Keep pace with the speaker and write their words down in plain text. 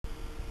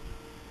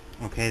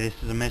Okay, this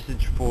is a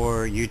message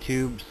for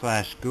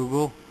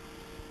YouTube/Google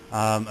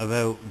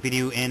about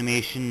video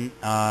animation.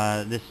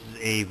 This is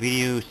a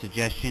video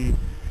suggestion.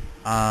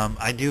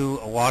 I do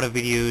a lot of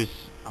videos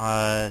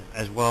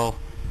as well,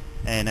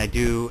 and I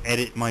do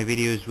edit my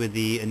videos with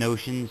the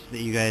annotions that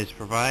you guys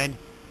provide.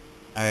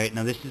 Alright,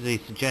 now this is a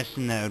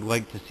suggestion that I would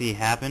like to see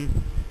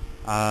happen,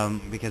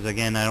 because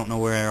again, I don't know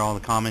where all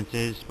the comments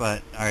is,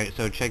 but alright,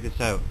 so check this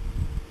out.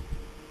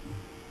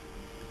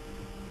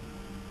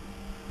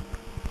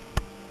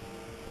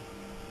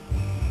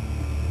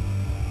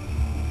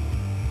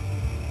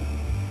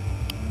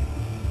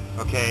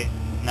 Okay,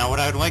 now what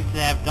I would like to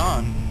have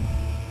done,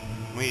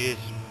 let me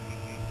just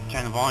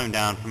turn the volume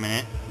down for a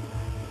minute.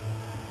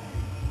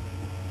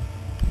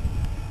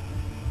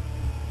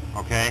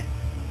 Okay,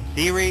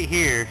 see right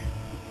here,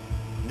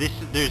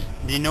 there's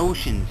the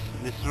notions.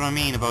 This is what I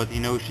mean about the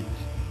notions.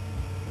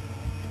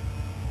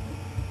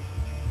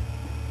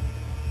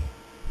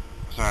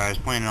 Sorry, I was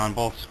playing it on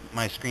both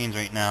my screens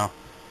right now.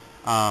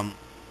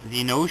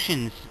 The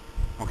notions,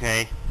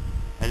 okay,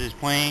 as it's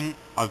playing,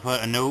 I'll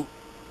put a note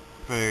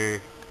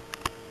for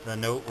the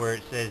note where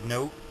it says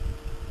note,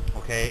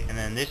 okay, and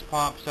then this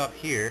pops up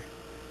here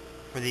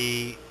for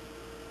the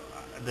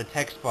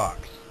text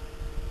box,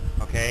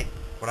 okay.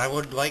 What I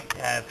would like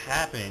to have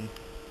happen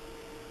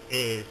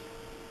is,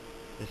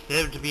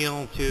 instead of to be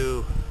able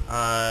to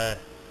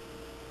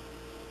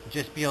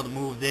just be able to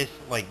move this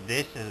like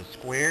this as a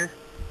square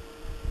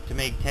to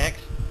make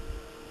text,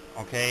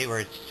 okay, where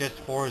it's just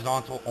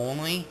horizontal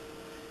only.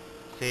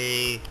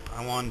 Say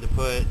I wanted to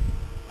put,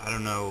 I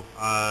don't know,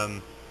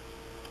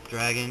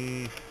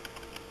 dragon,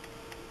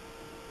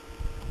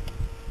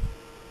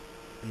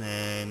 and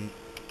then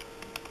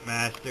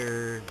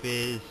master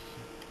biz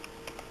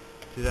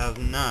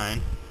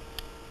 2009.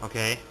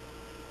 Okay,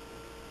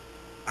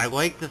 I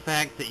like the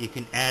fact that you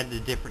can add the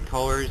different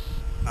colors,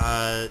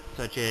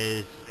 such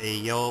as a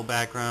yellow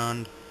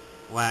background,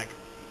 black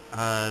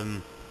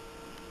for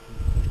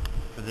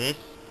this,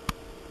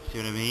 see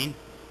what I mean?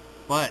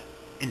 But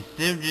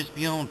instead of just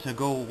being able to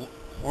go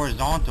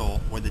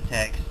horizontal with the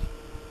text,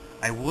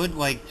 I would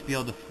like to be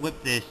able to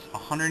flip this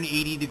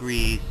 180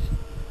 degrees,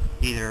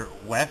 either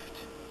left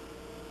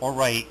or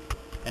right,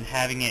 and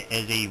having it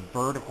as a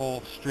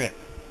vertical strip.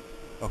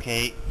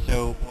 Okay,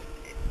 so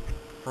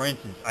for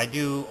instance, I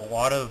do a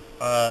lot of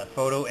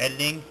photo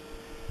editing,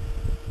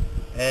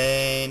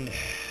 and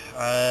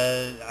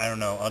I don't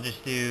know, I'll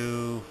just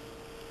do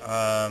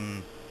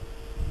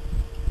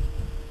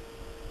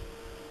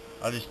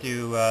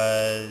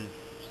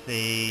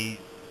say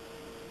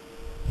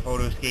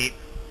Photoscape.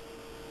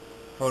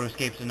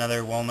 Photoscape's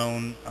another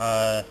well-known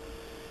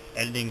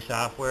editing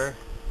software.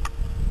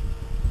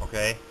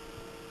 Okay,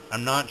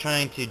 I'm not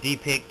trying to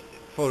depict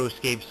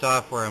Photoscape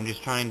software, I'm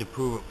just trying to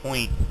prove a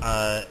point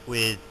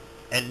with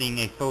editing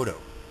a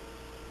photo.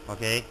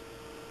 Okay,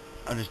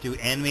 I'll just do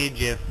animated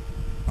GIF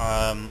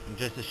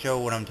just to show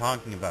what I'm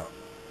talking about.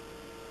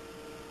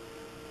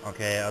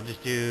 Okay, I'll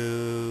just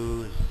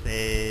do,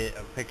 say,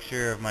 a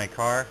picture of my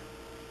car.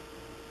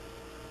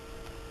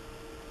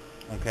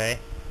 Okay,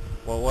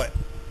 well, what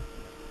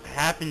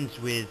happens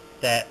with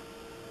that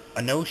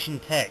notion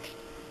text,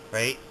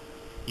 right?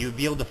 You would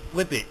be able to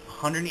flip it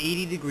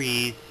 180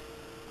 degrees.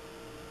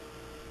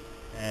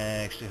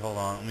 Actually, hold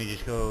on, let me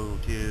just go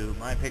to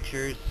my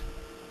pictures,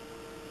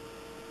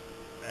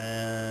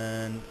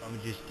 and let me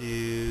just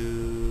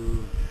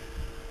do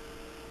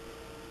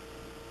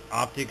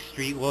optic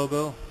street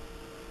logo.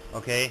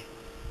 Okay,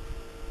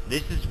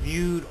 this is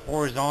viewed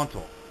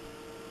horizontal.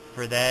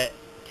 For that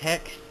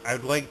text, I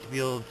would like to be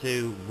able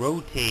to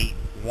rotate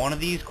one of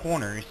these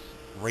corners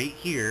right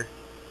here,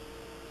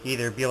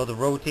 either be able to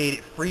rotate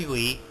it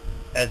freely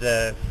as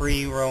a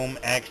free roam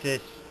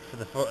access for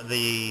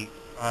the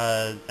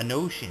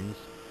notions,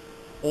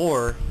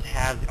 or to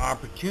have the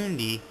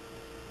opportunity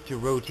to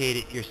rotate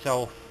it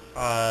yourself,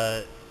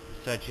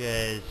 such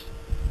as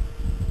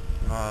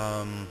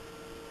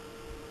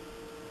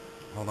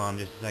hold on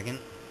just a second.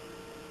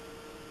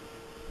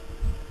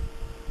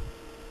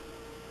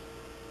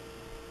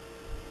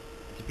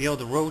 To be able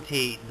to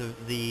rotate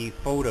the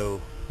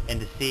photo and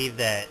to save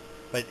that,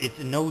 but it's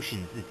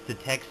notions, it's the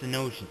text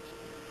notions.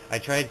 I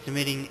tried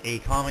submitting a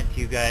comment to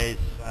you guys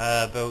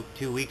about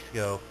 2 weeks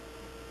ago,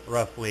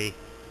 roughly.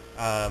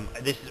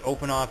 This is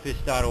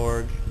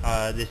openoffice.org.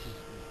 This is,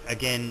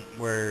 again,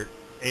 we're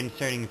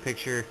inserting a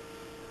picture,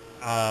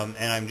 and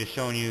I'm just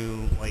showing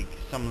you like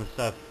some of the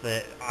stuff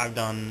that I've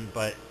done.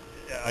 But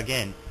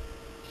again,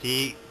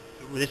 see,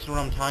 this is what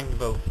I'm talking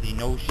about, the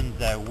notions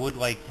that I would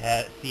like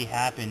to see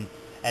happen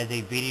as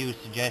a video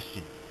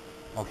suggestion.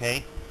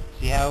 Okay,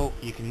 see how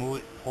you can move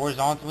it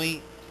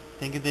horizontally?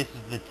 Think of this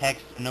as the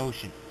text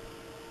notion.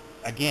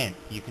 Again,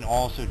 you can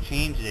also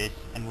change this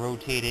and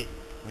rotate it.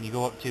 When you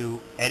go up to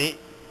edit,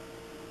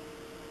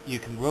 you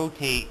can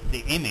rotate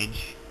the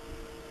image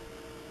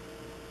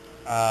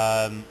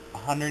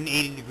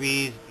 180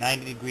 degrees,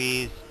 90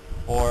 degrees,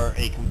 or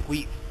a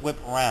complete flip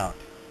around.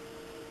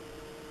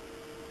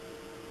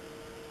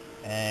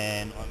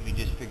 And let me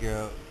just figure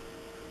out,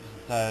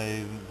 since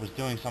I was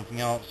doing something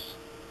else,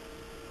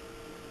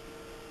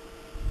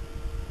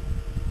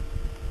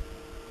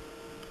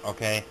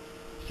 Okay,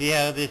 see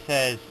how this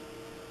has,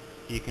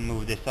 you can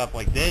move this up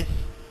like this,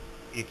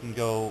 you can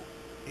go,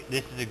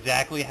 this is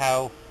exactly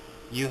how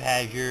you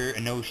have your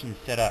Notion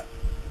set up.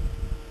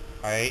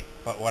 Alright,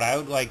 but what I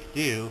would like to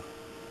do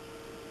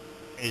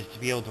is to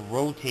be able to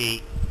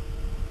rotate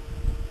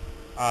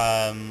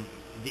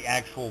the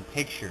actual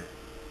picture.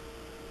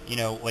 You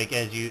know, like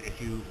as you,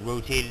 if you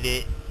rotated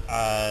it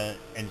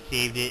and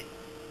saved it,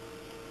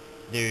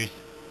 there's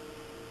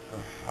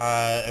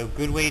a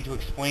good way to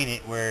explain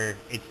it where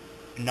it's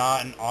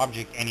not an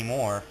object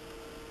anymore,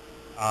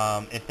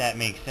 if that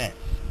makes sense.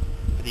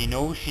 For the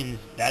Notions,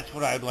 that's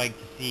what I'd like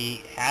to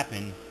see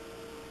happen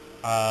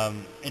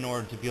in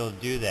order to be able to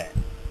do that.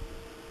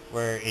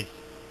 Where it's,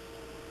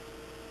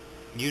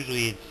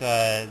 usually it's,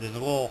 there's a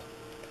little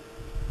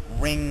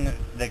ring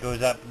that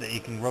goes up that you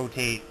can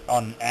rotate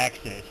on an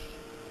axis,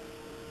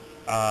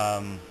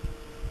 and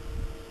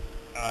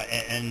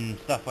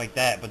stuff like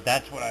that, but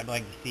that's what I'd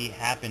like to see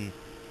happen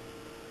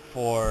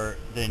for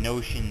the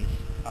Notions,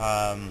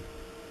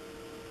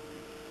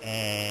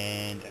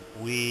 and I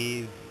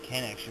believe you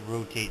can actually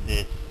rotate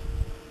this,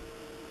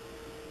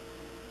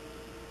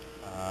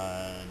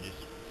 just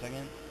a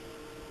second.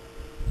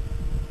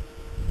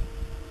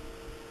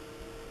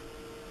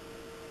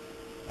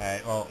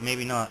 Alright, well,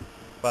 maybe not,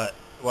 but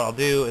what I'll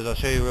do is I'll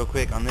show you real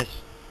quick on this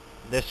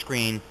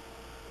screen,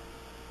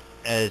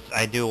 as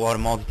I do a lot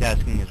of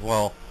multitasking as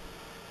well,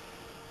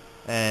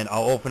 and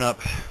I'll open up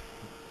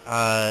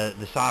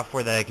the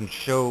software that I can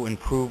show and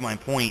prove my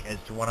point as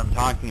to what I'm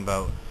talking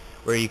about,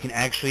 where you can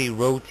actually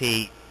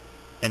rotate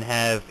and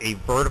have a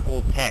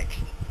vertical text,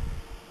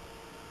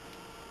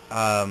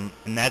 and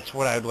that's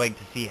what I would like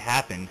to see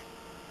happen,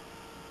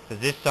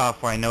 because this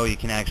software I know you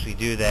can actually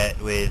do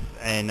that with,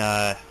 and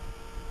I'll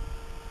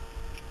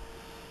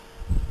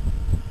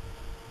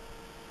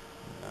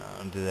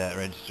do that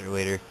register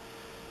later.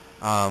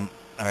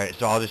 Alright,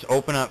 so I'll just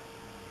open up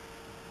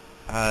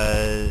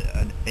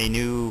a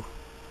new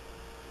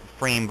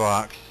frame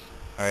box,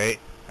 alright,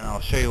 and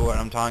I'll show you what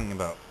I'm talking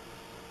about.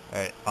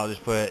 Alright, I'll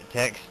just put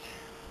text,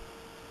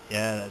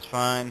 yeah, that's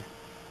fine,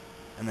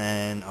 and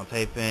then I'll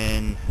type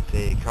in,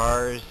 say,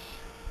 cars,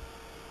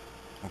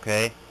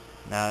 okay,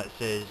 now it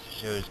says,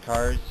 shows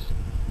cars,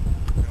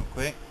 real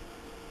quick.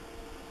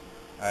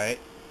 Alright,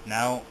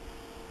 now,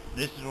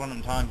 this is what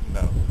I'm talking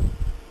about.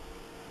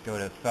 Go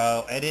to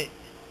File, Edit,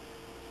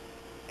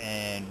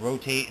 and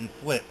rotate and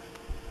flip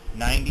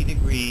 90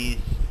 degrees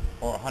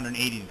or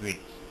 180 degrees.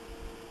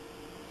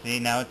 See,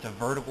 now it's a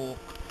vertical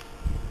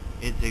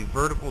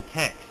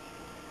text.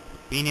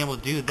 Being able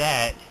to do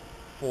that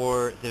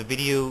for the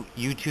video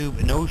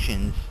YouTube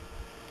Notions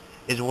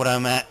is what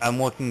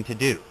I'm looking to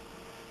do,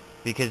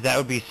 because that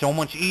would be so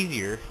much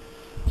easier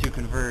to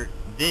convert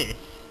this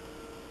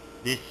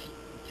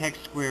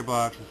text square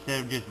box,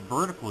 instead of just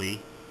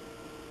vertically,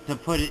 to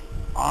put it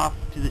off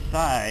to the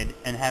side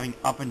and having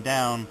up and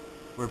down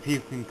where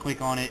people can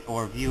click on it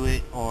or view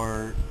it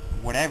or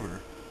whatever,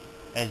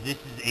 as this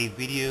is a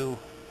video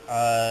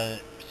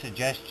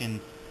suggestion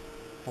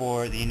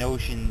for the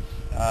Notions,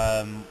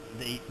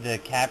 the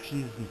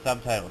captions and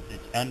subtitles.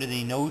 It's under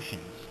the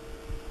Notions,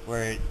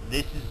 where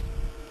this is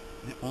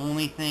the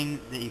only thing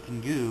that you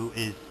can do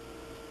is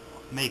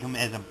make them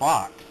as a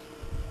box.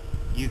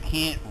 You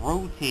can't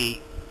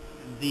rotate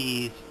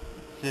these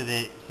so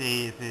that,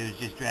 say, if it was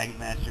just Dragon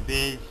Master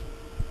Biz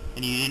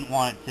and you didn't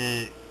want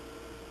it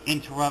to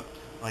interrupt,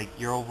 like,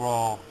 your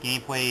overall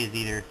gameplay is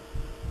either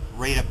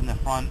right up in the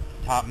front,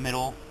 top,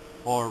 middle,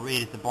 or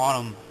right at the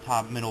bottom,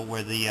 top, middle,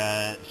 where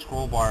the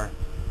scroll bar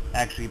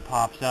actually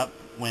pops up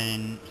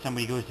when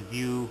somebody goes to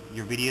view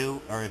your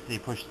video, or if they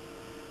push,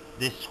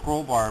 this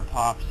scroll bar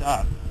pops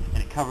up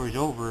and it covers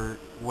over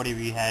whatever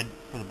you had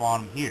for the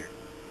bottom here.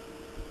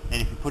 And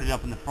if you put it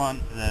up in the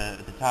front,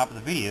 at the top of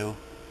the video,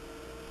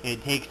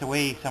 it takes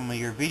away some of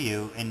your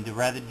video, and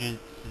rather than just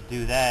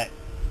do that,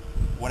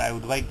 what I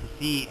would like to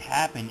see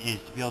happen is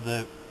to be able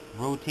to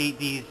rotate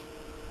these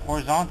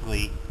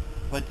horizontally,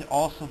 but to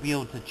also be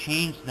able to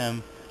change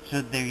them so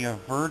that they're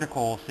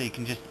vertical, so you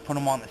can just put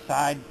them on the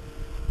side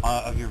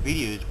of your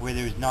videos where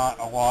there's not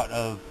a lot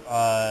of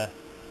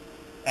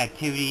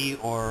activity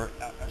or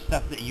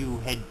stuff that you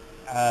had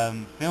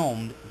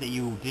filmed that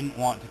you didn't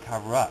want to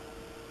cover up,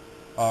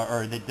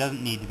 or that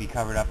doesn't need to be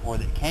covered up, or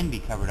that can be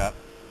covered up,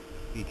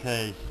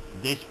 because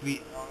this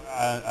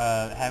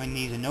having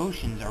these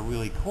Notions are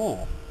really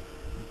cool,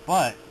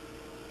 but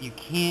you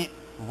can't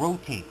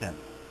rotate them.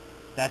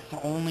 That's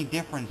the only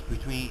difference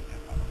between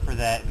for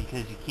that,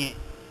 because you can't,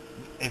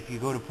 if you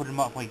go to put them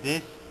up like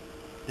this,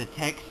 the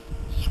text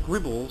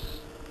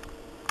scribbles,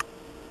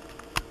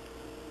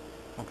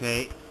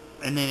 okay,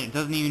 and then it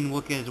doesn't even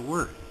look as a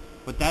word.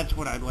 But that's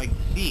what I'd like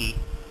to see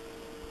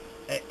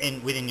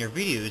within your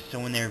videos, so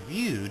when they're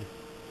viewed,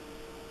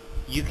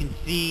 you can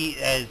see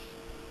as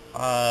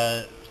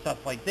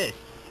stuff like this.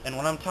 And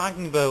what I'm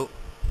talking about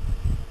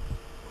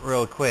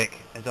real quick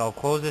is I'll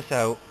close this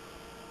out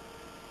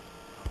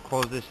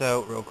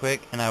real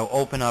quick, and I'll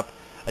open up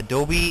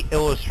Adobe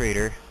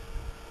Illustrator.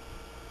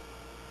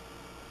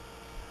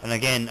 And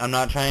again, I'm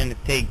not trying to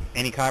take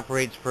any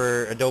copyrights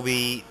for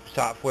Adobe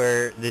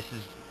software. This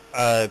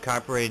is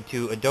copyrighted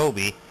to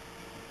Adobe.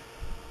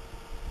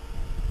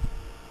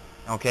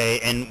 Okay,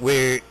 and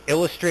where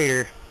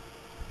Illustrator,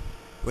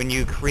 when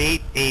you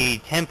create a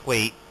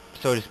template,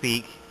 so to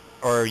speak,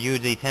 or use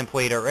a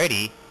template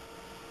already,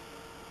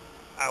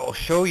 I will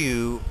show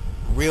you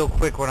real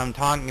quick what I'm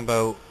talking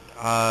about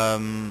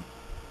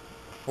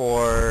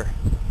for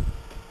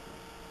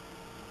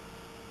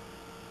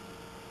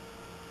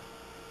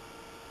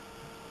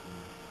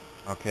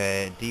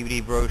okay,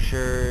 DVD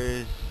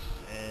brochures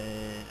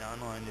and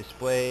online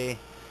display.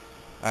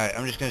 Alright,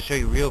 I'm just going to show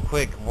you real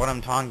quick what I'm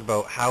talking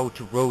about, how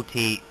to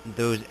rotate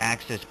those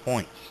access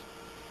points.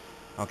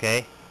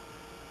 Okay?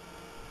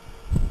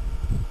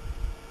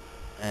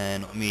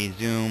 And let me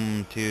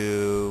zoom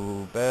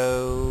to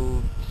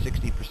about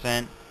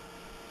 60%.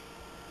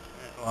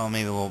 Well,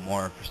 maybe a little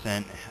more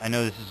percent. I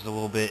know this is a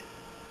little bit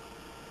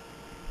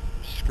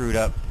screwed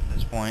up at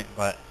this point,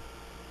 but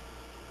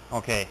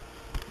okay.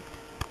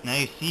 Now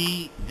you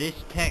see this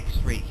text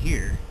right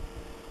here.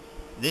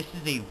 This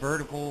is a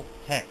vertical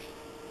text.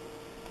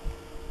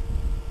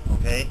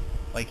 Okay?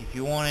 Like if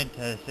you wanted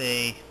to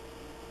say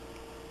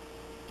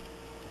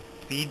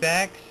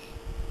feedbacks,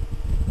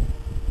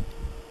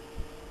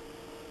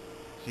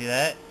 see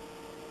that?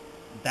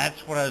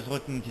 That's what I was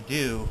looking to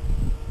do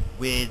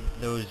with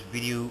those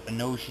video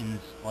notions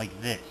like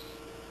this.